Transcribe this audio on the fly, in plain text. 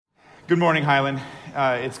Good morning, Highland.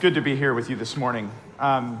 It's good to be here with you this morning.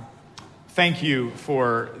 Thank you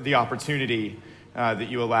for the opportunity that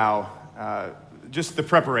you allow, just the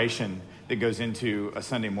preparation that goes into a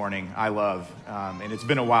Sunday morning I love, and it's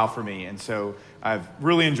been a while for me, and so I've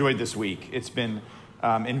really enjoyed this week. It's been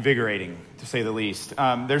invigorating, to say the least.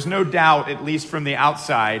 There's no doubt, at least from the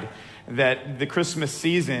outside, that the Christmas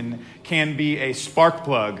season can be a spark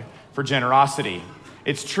plug for generosity.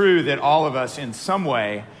 It's true that all of us in some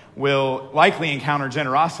way will likely encounter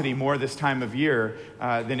generosity more this time of year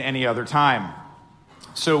than any other time.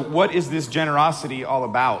 So what is this generosity all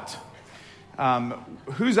about?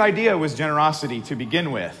 Whose idea was generosity to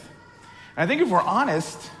begin with? And I think if we're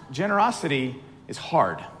honest, generosity is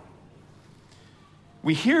hard.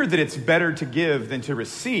 We hear that it's better to give than to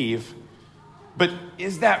receive, but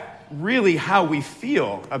is that really how we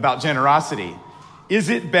feel about generosity? Is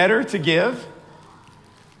it better to give?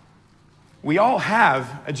 We all have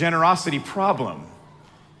a generosity problem.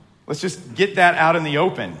 Let's just get that out in the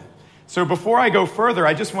open. So before I go further,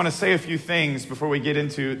 I just want to say a few things before we get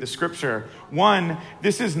into the scripture. One,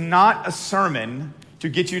 this is not a sermon to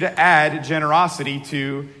get you to add generosity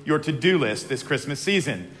to your to-do list this Christmas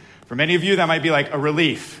season. For many of you, that might be like a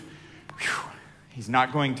relief. Whew. He's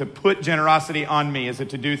not going to put generosity on me as a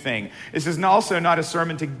to-do thing. This is also not a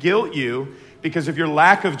sermon to guilt you because of your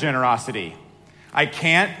lack of generosity. I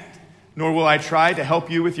can't, nor will I try to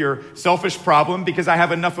help you with your selfish problem because I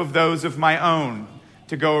have enough of those of my own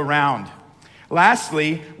to go around.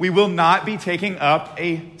 Lastly, we will not be taking up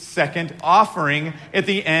a second offering at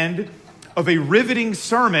the end of a riveting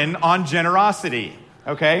sermon on generosity,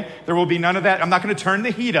 okay? There will be none of that. I'm not going to turn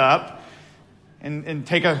the heat up and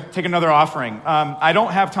take another offering. I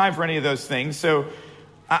don't have time for any of those things, so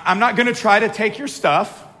I'm not going to try to take your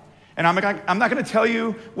stuff, and I'm not going to tell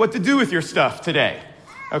you what to do with your stuff today.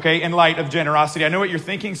 Okay, in light of generosity. I know what you're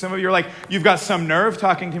thinking. Some of you are like, you've got some nerve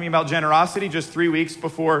talking to me about generosity just 3 weeks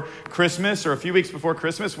before Christmas or a few weeks before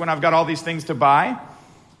Christmas when I've got all these things to buy.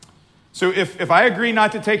 So if I agree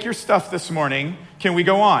not to take your stuff this morning, can we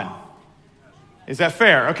go on? Is that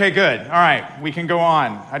fair? Okay, good. All right, we can go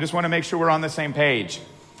on. I just want to make sure we're on the same page.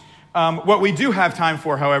 What we do have time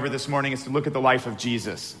for, however, this morning is to look at the life of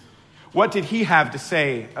Jesus. What did he have to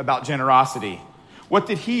say about generosity? What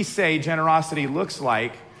did he say generosity looks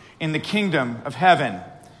like in the kingdom of heaven?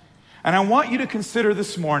 And I want you to consider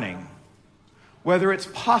this morning whether it's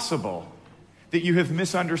possible that you have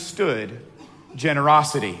misunderstood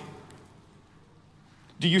generosity.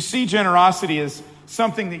 Do you see generosity as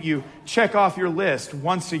something that you check off your list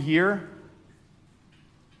once a year?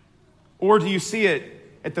 Or do you see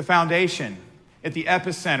it at the foundation, at the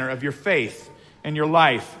epicenter of your faith and your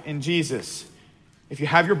life in Jesus? If you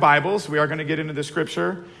have your Bibles, we are going to get into the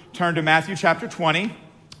scripture. Turn to Matthew chapter 20.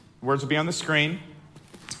 Words will be on the screen.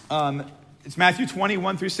 It's Matthew 20,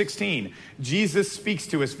 1 through 16. Jesus speaks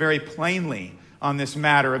to us very plainly on this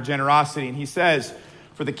matter of generosity. And he says,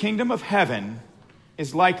 "For the kingdom of heaven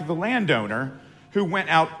is like the landowner who went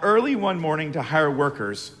out early one morning to hire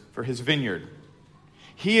workers for his vineyard.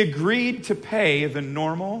 He agreed to pay the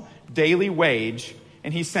normal daily wage,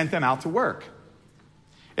 and he sent them out to work.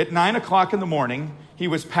 At 9 o'clock in the morning, he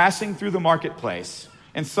was passing through the marketplace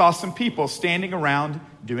and saw some people standing around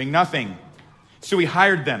doing nothing. So he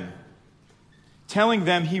hired them, telling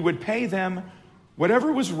them he would pay them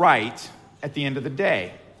whatever was right at the end of the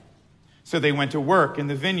day. So they went to work in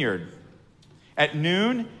the vineyard. At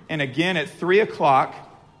noon and again at 3 o'clock,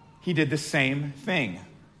 he did the same thing.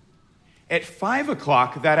 At 5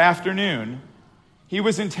 o'clock that afternoon, he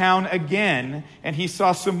was in town again, and he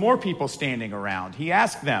saw some more people standing around. He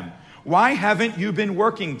asked them, 'Why haven't you been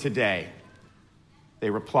working today?' They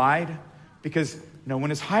replied, 'Because no one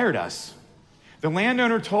has hired us.' The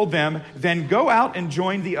landowner told them, 'Then go out and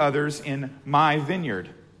join the others in my vineyard.'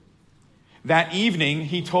 That evening,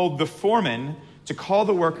 he told the foreman to call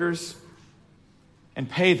the workers and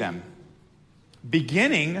pay them,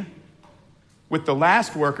 beginning with the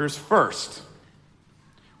last workers first.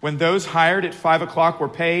 When those hired at 5 o'clock were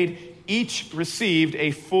paid, each received a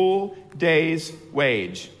full day's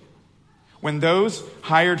wage. When those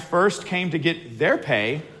hired first came to get their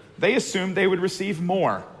pay, they assumed they would receive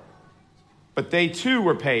more. But they too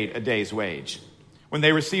were paid a day's wage. When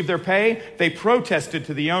they received their pay, they protested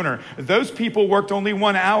to the owner, 'Those people worked only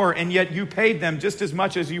 1 hour, and yet you paid them just as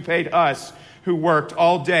much as you paid us, who worked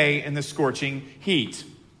all day in the scorching heat.'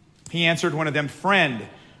 He answered one of them, 'Friend,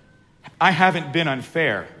 I haven't been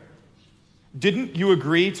unfair. Didn't you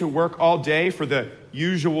agree to work all day for the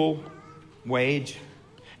usual wage?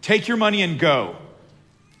 Take your money and go.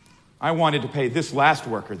 I wanted to pay this last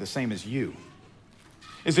worker the same as you.'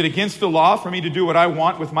 Is it against the law for me to do what I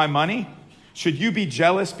want with my money? Should you be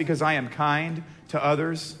jealous because I am kind to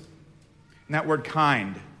others? And that word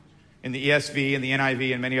kind in the ESV and the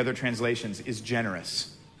NIV and many other translations is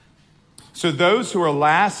generous. So those who are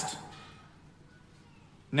last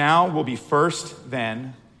now will be first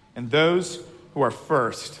then, and those who are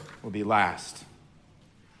first will be last.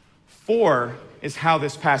 4 is how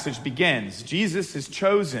this passage begins. Jesus is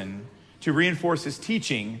chosen to reinforce his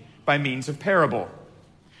teaching by means of parable.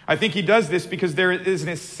 I think he does this because there is an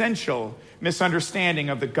essential misunderstanding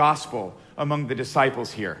of the gospel among the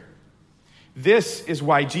disciples here. This is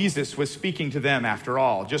why Jesus was speaking to them after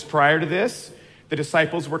all. Just prior to this, the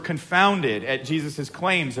disciples were confounded at Jesus'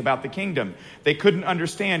 claims about the kingdom. They couldn't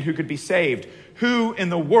understand who could be saved. Who in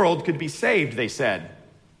the world could be saved, they said,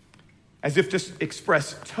 as if to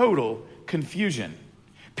express total confusion.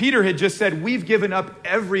 Peter had just said, we've given up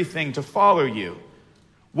everything to follow you.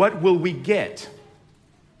 What will we get?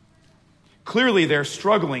 Clearly, they're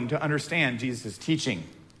struggling to understand Jesus' teaching,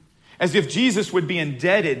 as if Jesus would be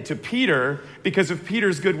indebted to Peter because of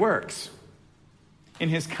Peter's good works. In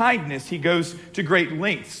his kindness, he goes to great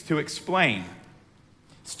lengths to explain.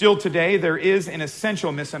 Still today, there is an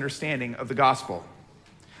essential misunderstanding of the gospel.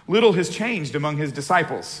 Little has changed among his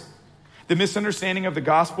disciples. The misunderstanding of the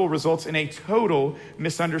gospel results in a total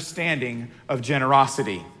misunderstanding of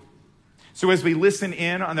generosity. So as we listen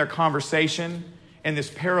in on their conversation in this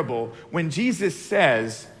parable, when Jesus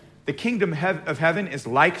says the kingdom of heaven is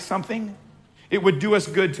like something, it would do us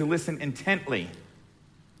good to listen intently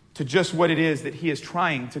to just what it is that he is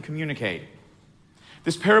trying to communicate.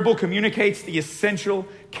 This parable communicates the essential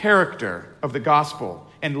character of the gospel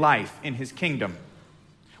and life in his kingdom.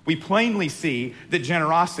 We plainly see that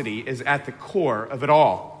generosity is at the core of it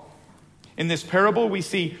all. In this parable, we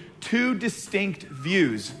see 2 distinct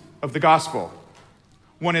views of the gospel.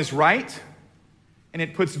 One is right, and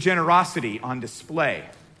it puts generosity on display.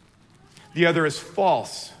 The other is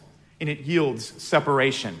false, and it yields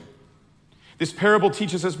separation. This parable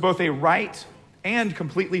teaches us both a right and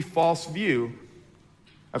completely false view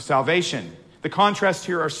of salvation. The contrasts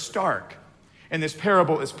here are stark, and this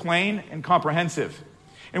parable is plain and comprehensive.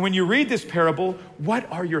 And when you read this parable, what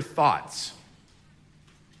are your thoughts?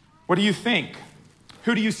 What do you think?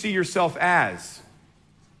 Who do you see yourself as?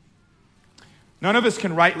 None of us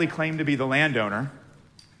can rightly claim to be the landowner.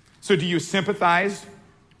 So do you sympathize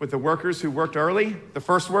with the workers who worked early, the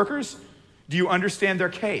first workers? Do you understand their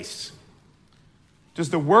case? Does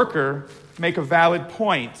the worker make a valid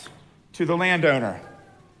point to the landowner?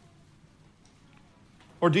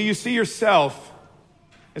 Or do you see yourself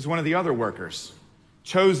as one of the other workers,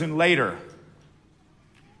 chosen later?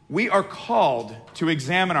 We are called to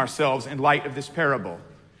examine ourselves in light of this parable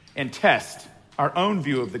and test our own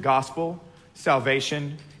view of the gospel,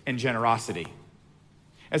 salvation, and generosity.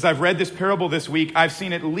 As I've read this parable this week, I've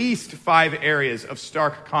seen at least 5 areas of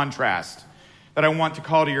stark contrast that I want to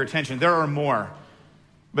call to your attention. There are more,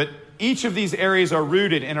 but each of these areas are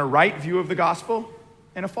rooted in a right view of the gospel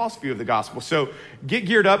and a false view of the gospel. So get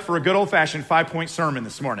geared up for a good old-fashioned 5-point sermon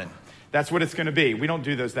this morning. That's what it's going to be. We don't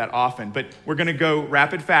do those that often, but we're going to go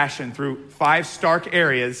rapid fashion through 5 stark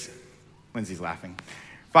areas. Lindsay's laughing.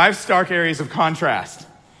 5 stark areas of contrast.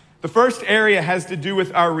 The first area has to do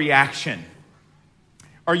with our reaction.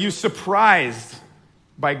 Are you surprised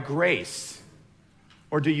by grace,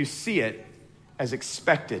 or do you see it as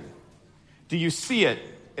expected? Do you see it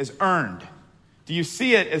as earned? Do you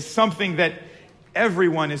see it as something that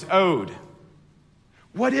everyone is owed?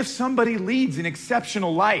 What if somebody leads an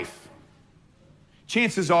exceptional life?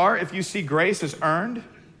 Chances are, if you see grace as earned,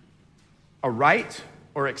 a right,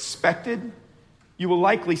 or expected, you will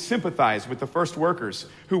likely sympathize with the first workers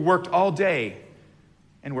who worked all day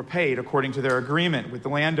and were paid according to their agreement with the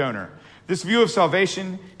landowner. This view of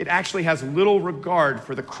salvation, it actually has little regard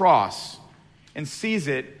for the cross and sees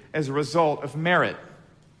it as a result of merit.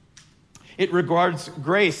 It regards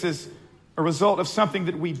grace as a result of something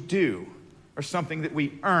that we do or something that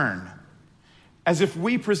we earn, as if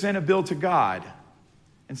we present a bill to God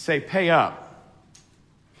and say, pay up.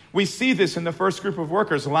 We see this in the first group of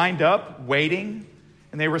workers lined up, waiting,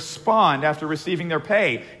 and they respond after receiving their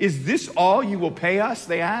pay. Is this all you will pay us,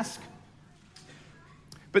 they ask?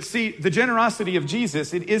 But see, the generosity of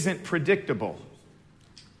Jesus, it isn't predictable.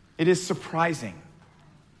 It is surprising.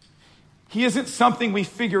 He isn't something we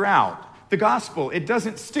figure out. The gospel, it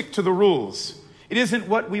doesn't stick to the rules. It isn't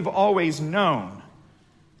what we've always known.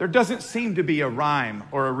 There doesn't seem to be a rhyme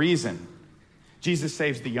or a reason. Jesus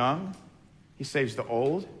saves the young. He saves the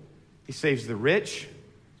old. He saves the rich,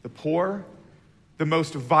 the poor, the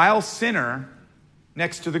most vile sinner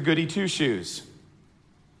next to the goody two-shoes.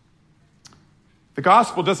 The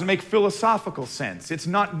gospel doesn't make philosophical sense. It's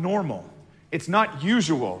not normal. It's not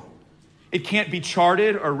usual. It can't be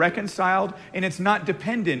charted or reconciled, and it's not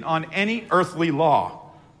dependent on any earthly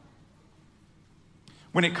law.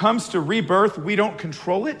 When it comes to rebirth, we don't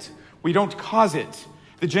control it. We don't cause it.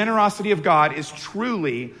 The generosity of God is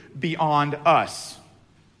truly beyond us.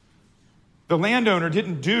 The landowner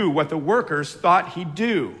didn't do what the workers thought he'd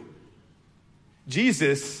do.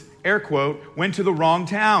 Jesus, air quote, went to the wrong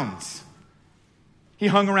towns. He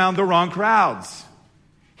hung around the wrong crowds.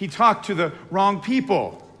 He talked to the wrong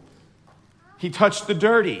people. He touched the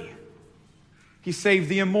dirty. He saved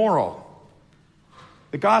the immoral.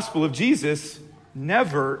 The gospel of Jesus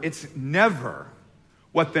it's never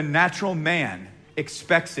what the natural man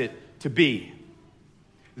expects it to be.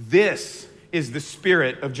 This is the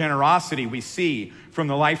spirit of generosity we see from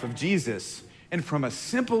the life of Jesus and from a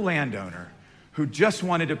simple landowner who just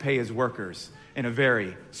wanted to pay his workers in a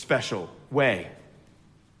very special way.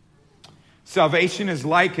 Salvation is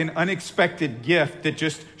like an unexpected gift that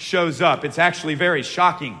just shows up. It's actually very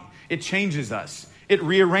shocking. It changes us. It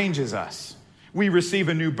rearranges us. We receive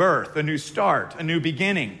a new birth, a new start, a new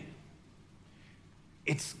beginning.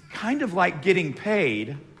 It's kind of like getting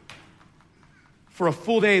paid for a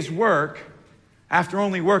full day's work after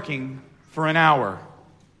only working for an hour.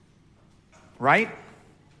 Right?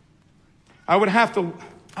 I would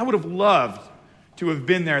have loved to have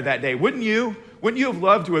been there that day. Wouldn't you? Wouldn't you have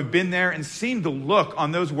loved to have been there and seen the look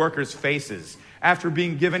on those workers' faces after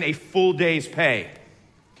being given a full day's pay?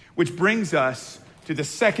 Which brings us to the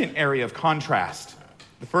second area of contrast.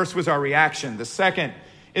 The first was our reaction. The second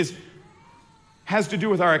has to do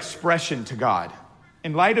with our expression to God.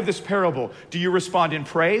 In light of this parable, do you respond in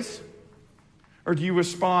praise? Or do you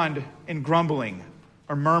respond in grumbling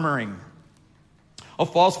or murmuring? A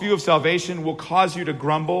false view of salvation will cause you to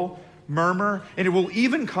grumble, murmur, and it will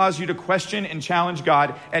even cause you to question and challenge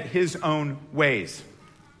God at his own ways.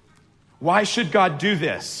 Why should God do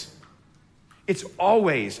this? It's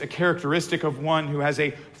always a characteristic of one who has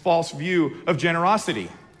a false view of generosity.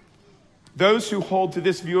 Those who hold to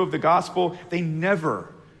this view of the gospel, they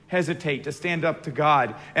never hesitate to stand up to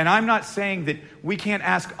God. And I'm not saying that we can't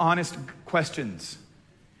ask honest questions.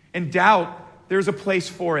 In doubt, there's a place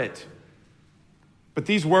for it. But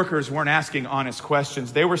these workers weren't asking honest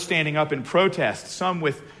questions. They were standing up in protest, some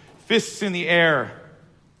with fists in the air,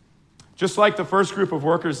 just like the first group of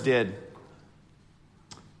workers did.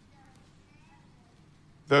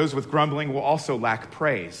 Those with grumbling will also lack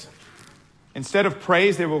praise. Instead of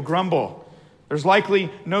praise, they will grumble. There's likely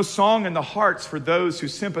no song in the hearts for those who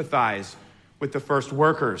sympathize with the first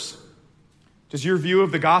workers. Does your view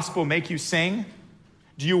of the gospel make you sing?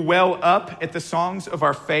 Do you well up at the songs of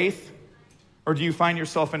our faith? Or do you find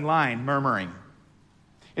yourself in line murmuring?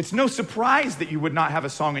 It's no surprise that you would not have a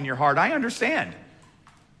song in your heart. I understand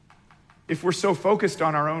if we're so focused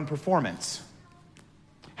on our own performance.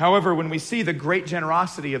 However, when we see the great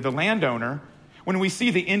generosity of the landowner, when we see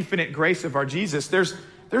the infinite grace of our Jesus, there's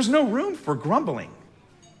no room for grumbling.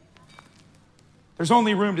 There's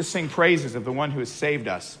only room to sing praises of the one who has saved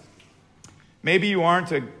us. Maybe you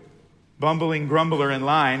aren't a bumbling grumbler in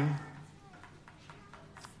line.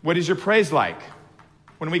 What is your praise like?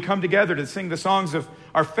 When we come together to sing the songs of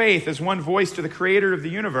our faith as one voice to the creator of the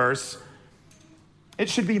universe, it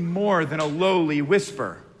should be more than a lowly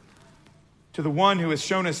whisper to the one who has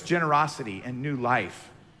shown us generosity and new life.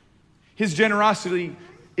 His generosity,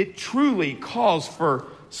 it truly calls for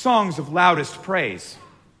songs of loudest praise.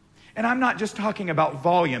 And I'm not just talking about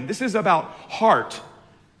volume. This is about heart.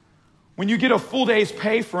 When you get a full day's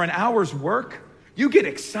pay for an hour's work, you get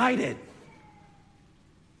excited.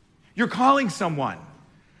 You're calling someone.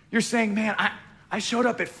 You're saying, man, I showed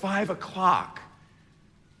up at 5 o'clock.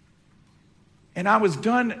 And I was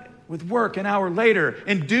done with work an hour later.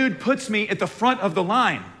 And dude puts me at the front of the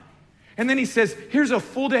line. And then he says, here's a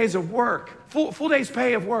full day's of work. Full day's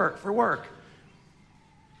pay of work for work.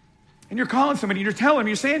 And you're calling somebody, and you're telling them,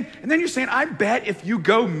 you're saying, I bet if you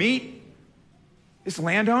go meet this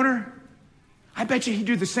landowner, I bet you he'd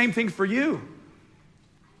do the same thing for you.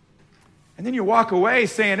 And then you walk away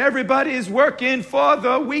saying, everybody is working for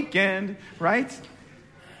the weekend, right?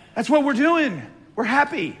 That's what we're doing. We're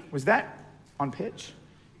happy. Was that on pitch?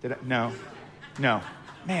 No.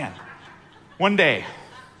 Man, one day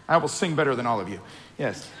I will sing better than all of you.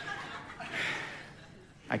 Yes.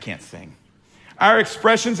 I can't sing. Our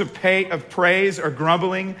expressions of praise or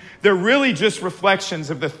grumbling, they're really just reflections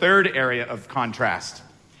of the third area of contrast.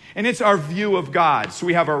 And it's our view of God. So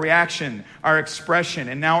we have our reaction, our expression,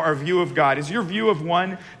 and now our view of God. Is your view of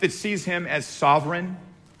one that sees him as sovereign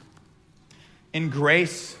in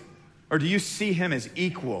grace? Or do you see him as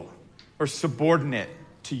equal or subordinate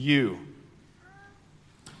to you.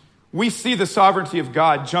 We see the sovereignty of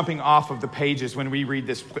God jumping off of the pages when we read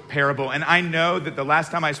this parable. And I know that the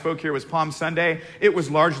last time I spoke here was Palm Sunday. It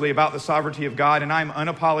was largely about the sovereignty of God. And I'm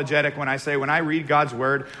unapologetic when I say, when I read God's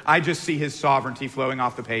word, I just see his sovereignty flowing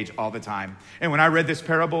off the page all the time. And when I read this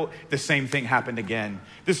parable, the same thing happened again.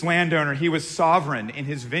 This landowner, he was sovereign in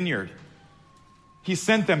his vineyard. He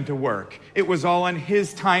sent them to work. It was all on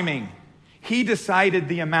his timing. He decided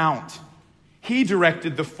the amount. He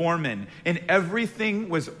directed the foreman, and everything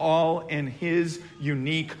was all in his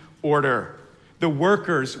unique order. The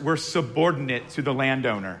workers were subordinate to the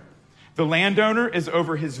landowner. The landowner is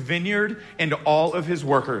over his vineyard and all of his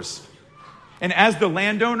workers. And as the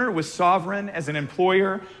landowner was sovereign as an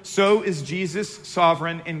employer, so is Jesus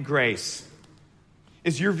sovereign in grace.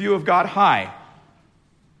 Is your view of God high?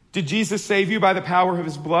 Did Jesus save you by the power of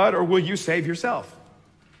his blood, or will you save yourself?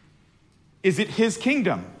 Is it his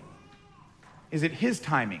kingdom? Is it his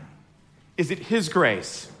timing? Is it his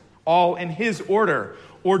grace? All in his order?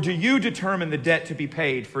 Or do you determine the debt to be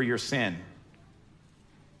paid for your sin?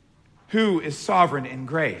 Who is sovereign in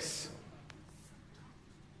grace?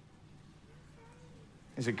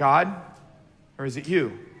 Is it God or is it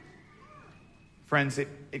you? Friends,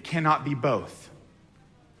 it cannot be both.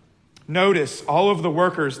 Notice all of the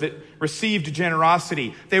workers that received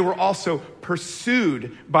generosity, they were also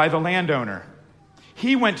pursued by the landowner.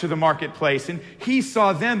 He went to the marketplace and he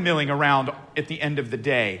saw them milling around at the end of the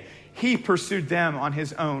day. He pursued them on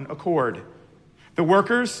his own accord. The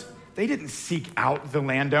workers, they didn't seek out the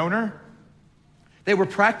landowner. They were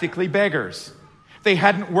practically beggars. They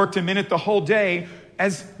hadn't worked a minute the whole day,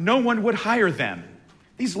 as no one would hire them.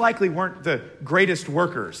 These likely weren't the greatest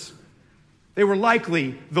workers. They were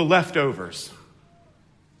likely the leftovers.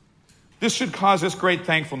 This should cause us great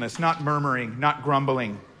thankfulness, not murmuring, not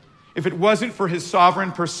grumbling. If it wasn't for his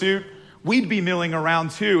sovereign pursuit, we'd be milling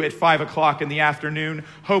around too at 5 o'clock in the afternoon,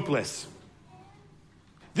 hopeless.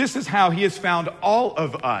 This is how he has found all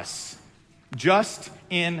of us, just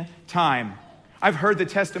in time. I've heard the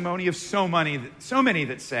testimony of so many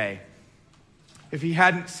that say, if he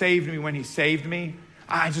hadn't saved me when he saved me,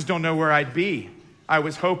 I just don't know where I'd be. I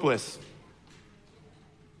was hopeless.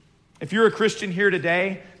 If you're a Christian here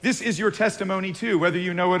today, this is your testimony too, whether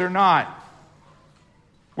you know it or not.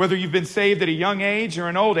 Whether you've been saved at a young age or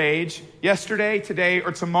an old age, yesterday, today,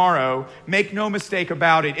 or tomorrow, make no mistake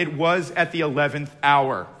about it, it was at the 11th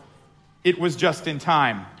hour. It was just in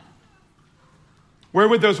time. Where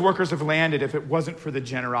would those workers have landed if it wasn't for the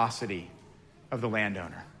generosity of the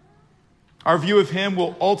landowner? Our view of him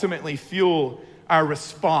will ultimately fuel our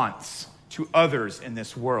response to others in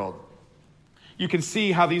this world. You can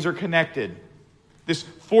see how these are connected. This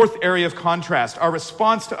fourth area of contrast, our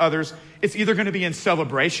response to others, it's either going to be in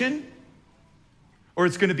celebration or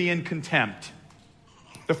it's going to be in contempt.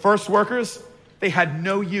 The first workers, they had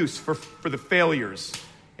no use for the failures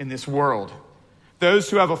in this world. Those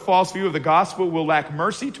who have a false view of the gospel will lack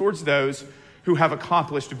mercy towards those who have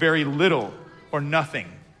accomplished very little or nothing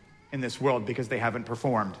in this world because they haven't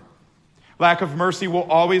performed. Lack of mercy will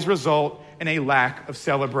always result in a lack of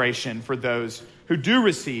celebration for those who do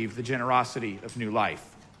receive the generosity of new life.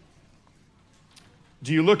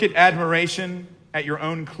 Do you look at admiration at your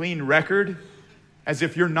own clean record as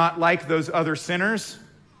if you're not like those other sinners?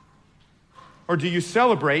 Or do you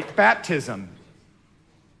celebrate baptism?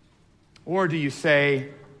 Or do you say,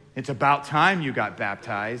 it's about time you got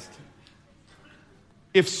baptized?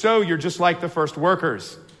 If so, you're just like the first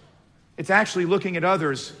workers. It's actually looking at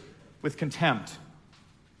others with contempt.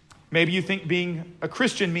 Maybe you think being a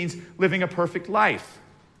Christian means living a perfect life.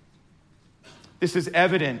 This is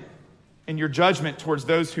evident in your judgment towards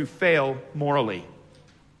those who fail morally.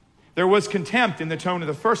 There was contempt in the tone of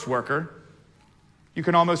the first worker. You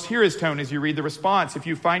can almost hear his tone as you read the response. If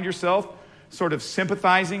you find yourself sort of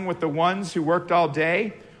sympathizing with the ones who worked all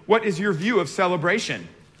day, what is your view of celebration?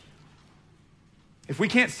 If we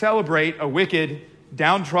can't celebrate a wicked,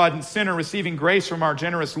 downtrodden sinner receiving grace from our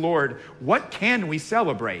generous Lord, what can we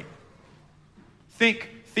celebrate? Think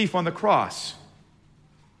thief on the cross.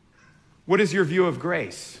 What is your view of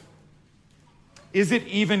grace? Is it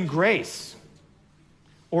even grace?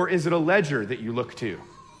 Or is it a ledger that you look to?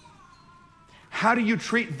 How do you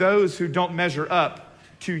treat those who don't measure up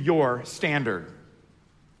to your standard?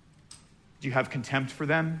 Do you have contempt for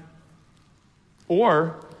them?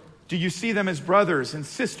 Or do you see them as brothers and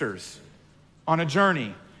sisters on a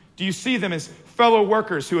journey? Do you see them as fellow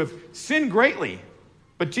workers who have sinned greatly,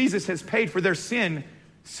 but Jesus has paid for their sin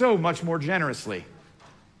so much more generously?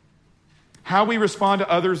 How we respond to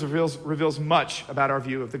others reveals much about our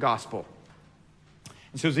view of the gospel.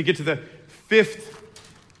 And so as we get to the fifth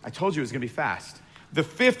I told you it was going to be fast. The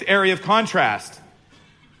fifth area of contrast,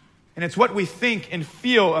 and it's what we think and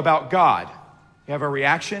feel about God. We have our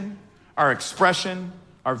reaction, our expression,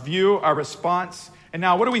 our view, our response. And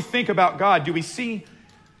now, what do we think about God? Do we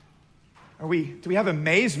have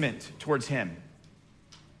amazement towards him?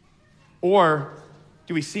 Or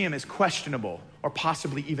do we see him as questionable or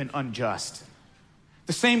possibly even unjust?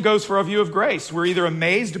 The same goes for our view of grace. We're either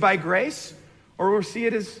amazed by grace or we'll see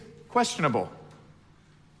it as questionable.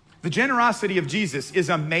 The generosity of Jesus is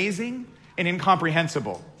amazing and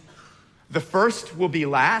incomprehensible. The first will be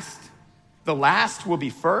last. The last will be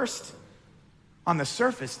first. On the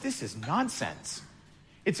surface, this is nonsense.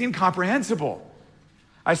 It's incomprehensible.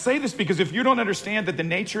 I say this because if you don't understand that the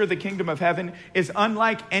nature of the kingdom of heaven is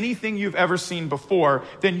unlike anything you've ever seen before,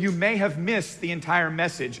 then you may have missed the entire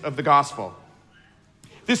message of the gospel.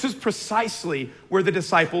 This is precisely where the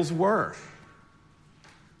disciples were.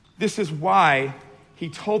 This is why he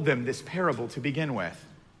told them this parable to begin with.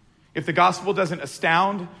 If the gospel doesn't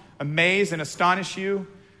astound, amaze, and astonish you,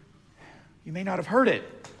 you may not have heard it.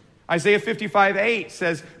 Isaiah 55:8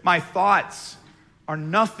 says, "My thoughts are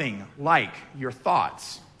nothing like your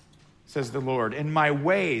thoughts, says the Lord, and my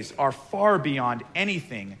ways are far beyond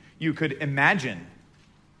anything you could imagine."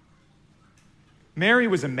 Mary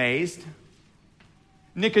was amazed.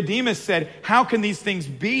 Nicodemus said, "How can these things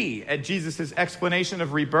be?" at Jesus' explanation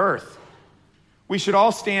of rebirth. We should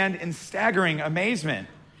all stand in staggering amazement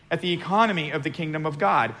at the economy of the kingdom of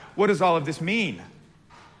God. What does all of this mean?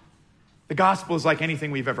 The gospel is like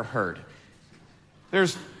anything we've ever heard.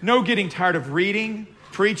 There's no getting tired of reading,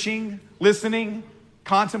 preaching, listening,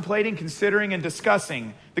 contemplating, considering, and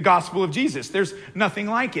discussing the gospel of Jesus. There's nothing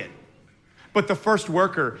like it. But the first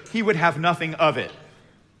worker, he would have nothing of it.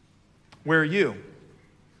 Where are you?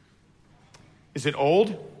 Is it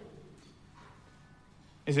old?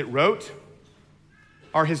 Is it rote?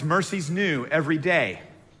 Are his mercies new every day?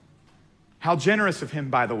 How generous of him,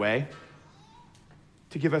 by the way,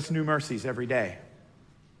 to give us new mercies every day.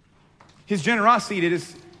 His generosity, it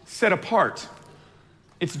is set apart.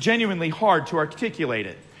 It's genuinely hard to articulate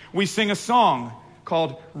it. We sing a song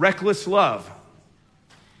called Reckless Love.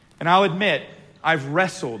 And I'll admit, I've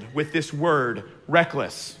wrestled with this word,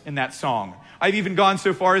 reckless, in that song. I've even gone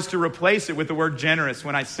so far as to replace it with the word generous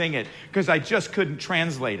when I sing it, because I just couldn't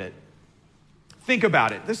translate it. Think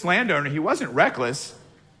about it. This landowner, he wasn't reckless.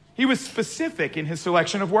 He was specific in his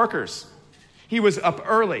selection of workers. He was up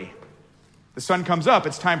early. The sun comes up,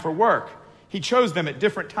 it's time for work. He chose them at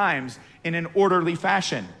different times in an orderly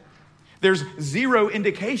fashion. There's zero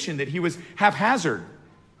indication that he was haphazard.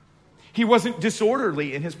 He wasn't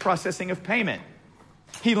disorderly in his processing of payment.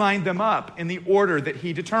 He lined them up in the order that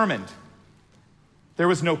he determined. There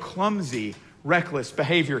was no clumsy, reckless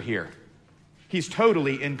behavior here. He's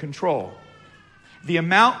totally in control. The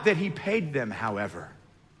amount that he paid them, however,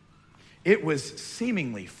 it was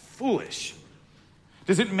seemingly foolish.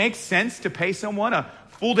 Does it make sense to pay someone a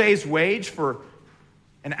full day's wage for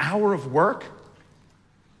an hour of work?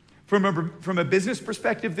 From a business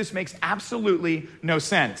perspective, this makes absolutely no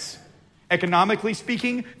sense. Economically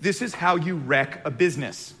speaking, this is how you wreck a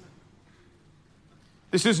business.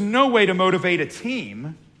 This is no way to motivate a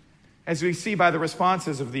team, as we see by the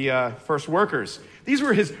responses of the first workers. These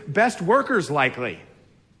were his best workers, likely.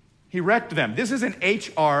 He wrecked them. This is an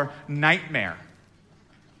HR nightmare.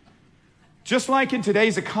 Just like in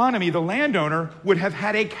today's economy, the landowner would have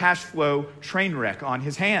had a cash flow train wreck on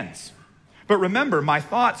his hands. But remember, my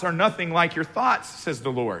thoughts are nothing like your thoughts, says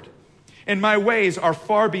the Lord. And my ways are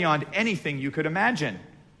far beyond anything you could imagine.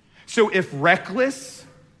 So if reckless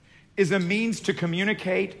is a means to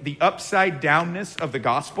communicate the upside downness of the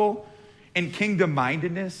gospel and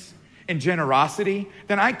kingdom-mindedness and generosity,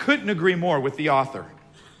 then I couldn't agree more with the author.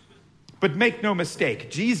 But make no mistake,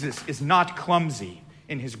 Jesus is not clumsy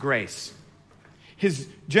in his grace. His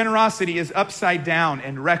generosity is upside down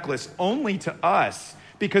and reckless only to us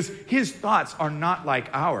because his thoughts are not like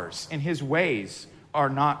ours and his ways are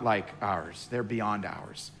not like ours. They're beyond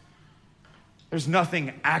ours. There's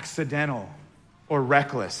nothing accidental or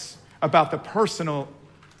reckless about the personal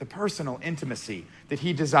intimacy that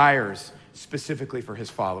he desires specifically for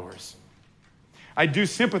his followers. I do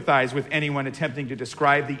sympathize with anyone attempting to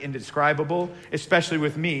describe the indescribable, especially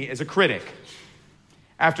with me as a critic.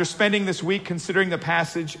 After spending this week considering the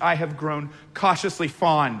passage, I have grown cautiously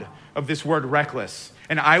fond of this word reckless.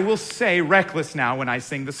 And I will say reckless now when I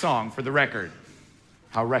sing the song for the record.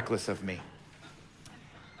 How reckless of me.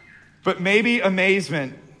 But maybe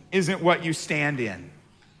amazement isn't what you stand in.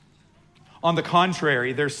 On the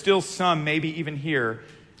contrary, there's still some, maybe even here,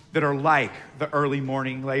 that are like the early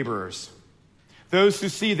morning laborers. Those who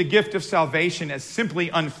see the gift of salvation as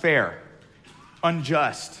simply unfair,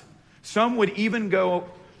 unjust. Some would even go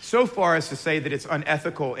so far as to say that it's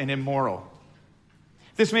unethical and immoral.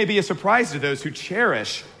 This may be a surprise to those who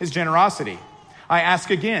cherish his generosity. I ask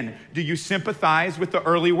again, do you sympathize with the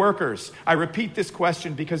early workers? I repeat this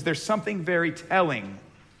question because there's something very telling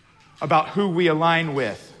about who we align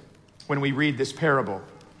with when we read this parable.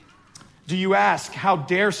 Do you ask, how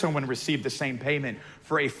dare someone receive the same payment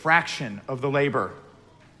for a fraction of the labor?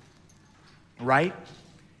 Right?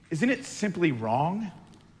 Isn't it simply wrong?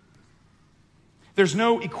 There's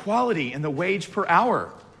no equality in the wage per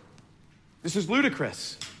hour. This is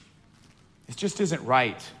ludicrous. It just isn't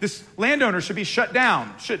right. This landowner should be shut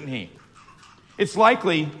down, shouldn't he? It's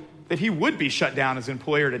likely that he would be shut down as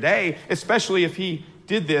employer today, especially if he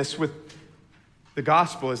did this with the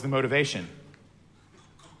gospel as the motivation.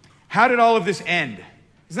 How did all of this end?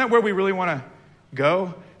 Isn't that where we really want to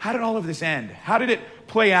go? How did all of this end? How did it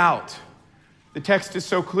play out? The text is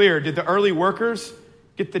so clear. Did the early workers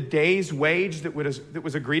get the day's wage that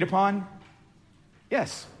was agreed upon?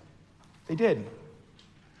 Yes, they did.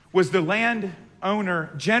 Was the landowner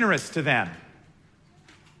generous to them?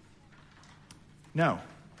 No.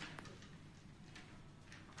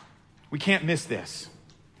 We can't miss this.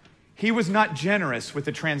 He was not generous with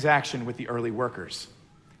the transaction with the early workers.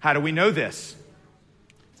 How do we know this?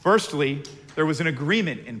 Firstly, there was an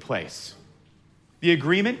agreement in place. The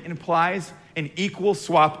agreement implies an equal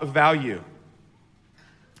swap of value.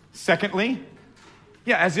 Secondly,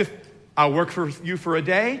 as if I'll work for you for a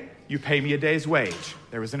day, you pay me a day's wage.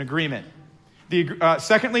 There was an agreement.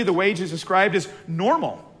 Secondly, the wage is described as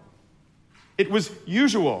normal. It was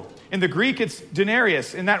usual. In the Greek, it's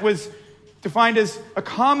denarius, and that was defined as a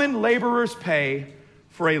common laborer's pay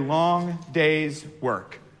for a long day's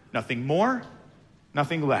work. Nothing more,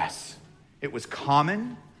 nothing less. It was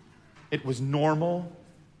common. It was normal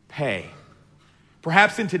pay.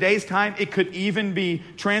 Perhaps in today's time, it could even be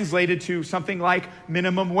translated to something like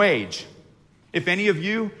minimum wage. If any of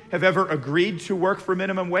you have ever agreed to work for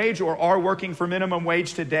minimum wage or are working for minimum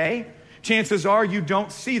wage today, chances are you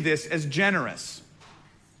don't see this as generous.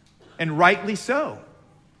 And rightly so.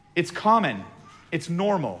 It's common. It's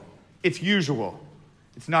normal. It's usual.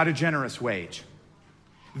 It's not a generous wage.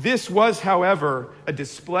 This was, however, a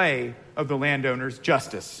display of the landowner's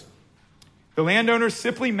justice. The landowners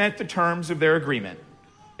simply met the terms of their agreement.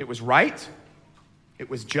 It was right, it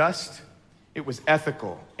was just, it was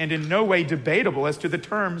ethical, and in no way debatable as to the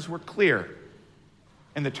terms were clear.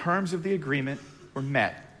 And the terms of the agreement were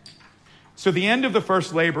met. So the end of the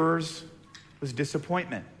first laborers was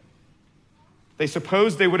disappointment. They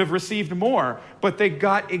supposed they would have received more, but they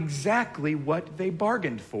got exactly what they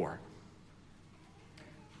bargained for.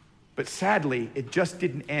 But sadly, it just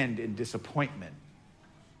didn't end in disappointment.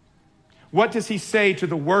 What does he say to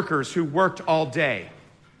the workers who worked all day?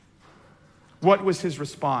 What was his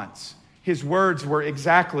response? His words were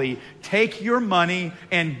exactly, take your money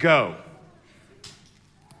and go.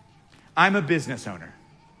 I'm a business owner,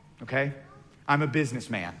 okay? I'm a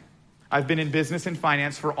businessman. I've been in business and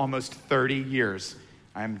finance for almost 30 years.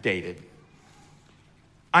 I'm dated.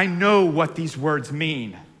 I know what these words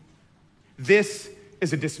mean. This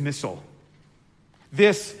is a dismissal.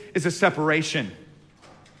 This is a separation.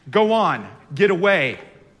 Go on, get away.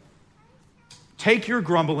 Take your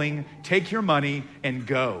grumbling, take your money, and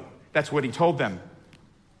go. That's what he told them.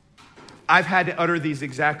 I've had to utter these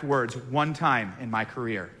exact words one time in my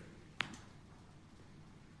career.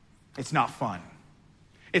 It's not fun.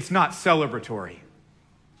 It's not celebratory.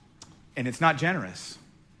 And it's not generous.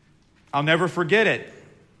 I'll never forget it.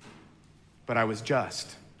 But I was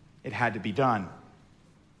just. It had to be done.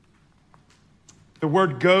 The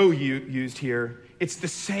word go used here, it's the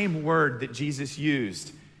same word that Jesus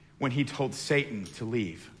used when he told Satan to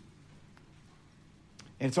leave.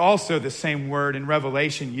 And it's also the same word in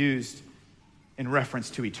Revelation used in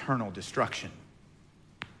reference to eternal destruction.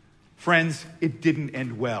 Friends, it didn't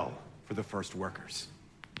end well for the first workers.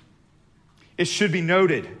 It should be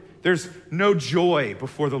noted, there's no joy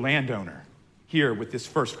before the landowner here with this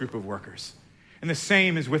first group of workers. And the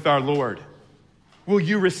same is with our Lord. Will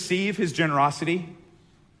you receive his generosity?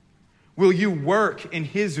 Will you work in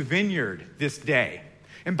his vineyard this day?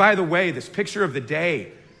 And by the way, this picture of the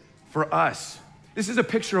day for us, this is a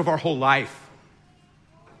picture of our whole life.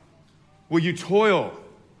 Will you toil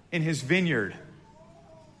in his vineyard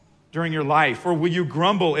during your life? Or will you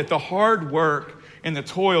grumble at the hard work and the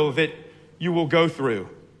toil that you will go through,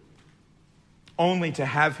 only to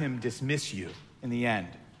have him dismiss you in the end?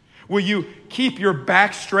 Will you keep your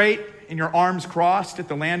back straight and your arms crossed at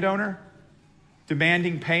the landowner,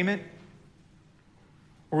 demanding payment?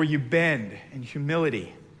 Or will you bend in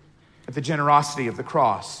humility at the generosity of the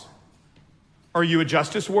cross? Are you a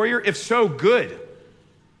justice warrior? If so, good.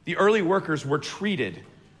 The early workers were treated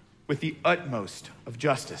with the utmost of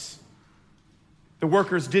justice. The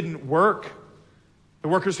workers didn't work. The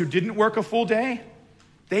workers who didn't work a full day,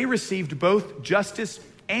 they received both justice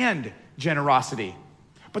and generosity.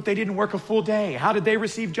 But they didn't work a full day. How did they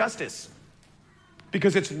receive justice?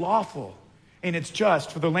 Because it's lawful and it's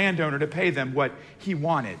just for the landowner to pay them what he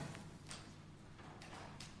wanted.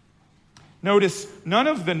 Notice none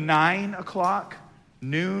of the 9 o'clock,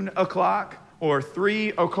 noon o'clock, or 3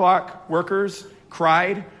 o'clock workers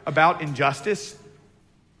cried about injustice.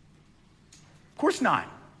 Of course not,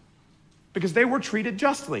 because they were treated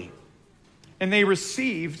justly, and they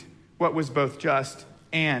received what was both just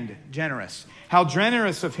and generous. How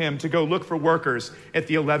generous of him to go look for workers at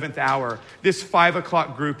the 11th hour. This 5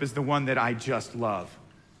 o'clock group is the one that I just love.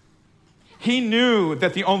 He knew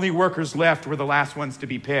that the only workers left were the last ones to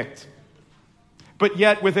be picked. But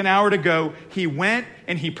yet, with an hour to go, he went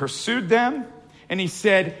and he pursued them, and he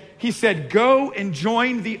said, go and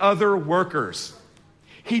join the other workers.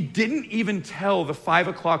 He didn't even tell the 5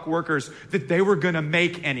 o'clock workers that they were going to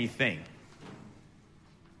make anything.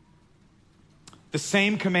 The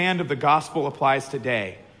same command of the gospel applies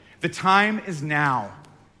today. The time is now.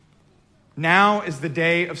 Now is the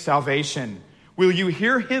day of salvation. Will you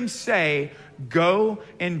hear him say, go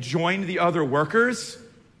and join the other workers?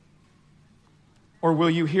 Or will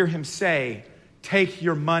you hear him say, take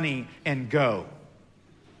your money and go?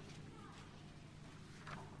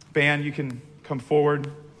 Band, you can come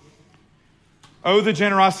forward. Oh, the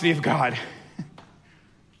generosity of God.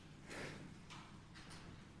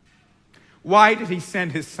 Why did he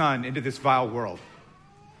send his son into this vile world?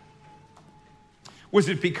 Was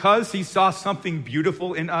it because he saw something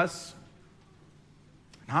beautiful in us?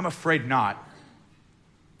 I'm afraid not.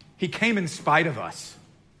 He came in spite of us.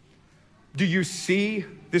 Do you see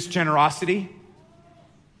this generosity?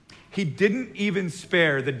 He didn't even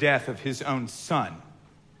spare the death of his own son.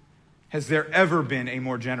 Has there ever been a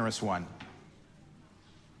more generous one?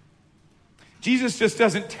 Jesus just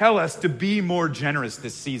doesn't tell us to be more generous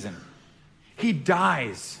this season. He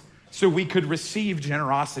dies so we could receive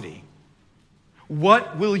generosity.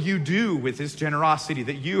 What will you do with this generosity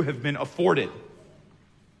that you have been afforded?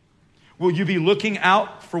 Will you be looking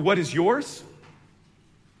out for what is yours?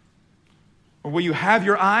 Or will you have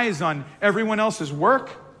your eyes on everyone else's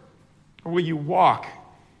work? Or will you walk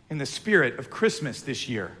in the spirit of Christmas this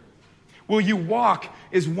year? Will you walk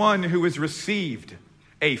as one who has received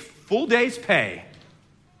a full day's pay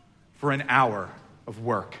for an hour of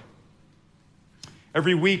work?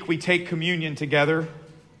 Every week we take communion together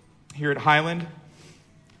here at Highland.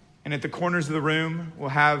 And at the corners of the room, we'll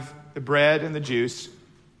have the bread and the juice.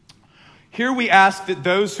 Here we ask that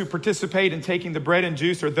those who participate in taking the bread and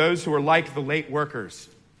juice are those who are like the late workers,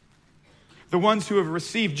 the ones who have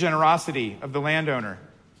received generosity of the landowner.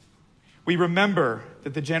 We remember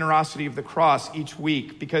that the generosity of the cross each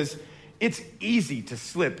week because it's easy to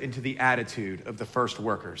slip into the attitude of the first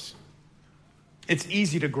workers. It's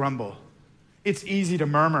easy to grumble. It's easy to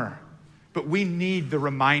murmur, but we need the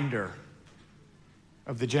reminder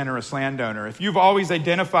of the generous landowner. If you've always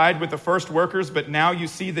identified with the first workers, but now you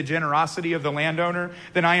see the generosity of the landowner,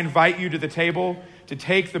 then I invite you to the table to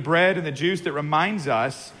take the bread and the juice that reminds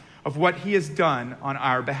us of what he has done on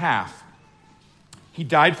our behalf. He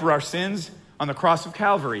died for our sins on the cross of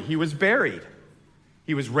Calvary. He was buried.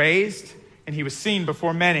 He was raised, and he was seen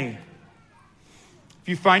before many. If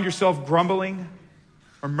you find yourself grumbling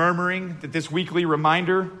or murmuring that this weekly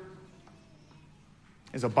reminder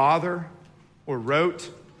is a bother or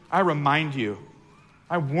rote, I remind you,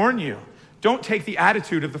 I warn you, don't take the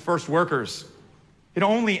attitude of the first workers. It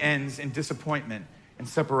only ends in disappointment and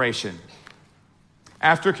separation.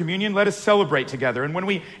 After communion, let us celebrate together. And when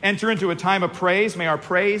we enter into a time of praise, may our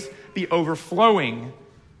praise be overflowing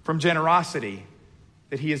from generosity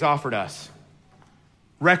that he has offered us.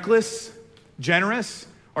 Reckless, generous,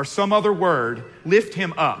 or some other word, lift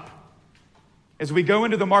him up. As we go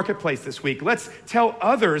into the marketplace this week, let's tell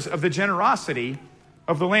others of the generosity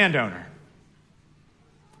of the landowner.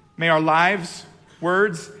 May our lives,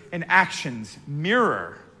 words, and actions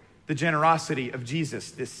mirror the generosity of Jesus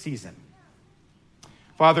this season.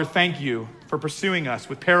 Father, thank you for pursuing us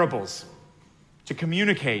with parables to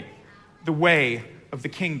communicate the way of the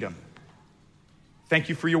kingdom. Thank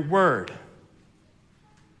you for your word.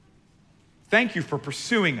 Thank you for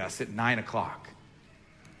pursuing us at 9 o'clock,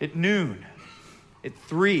 at noon, at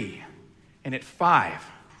 3, and at 5,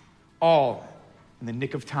 all in the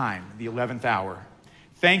nick of time, the 11th hour.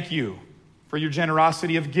 Thank you for your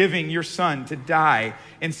generosity of giving your Son to die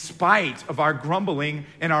in spite of our grumbling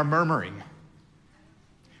and our murmuring.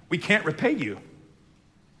 We can't repay you.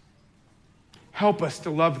 Help us to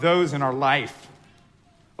love those in our life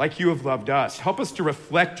like you have loved us. Help us to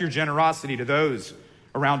reflect your generosity to those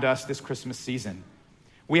around us this Christmas season.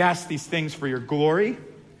 We ask these things for your glory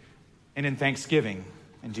and in thanksgiving.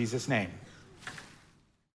 In Jesus' name.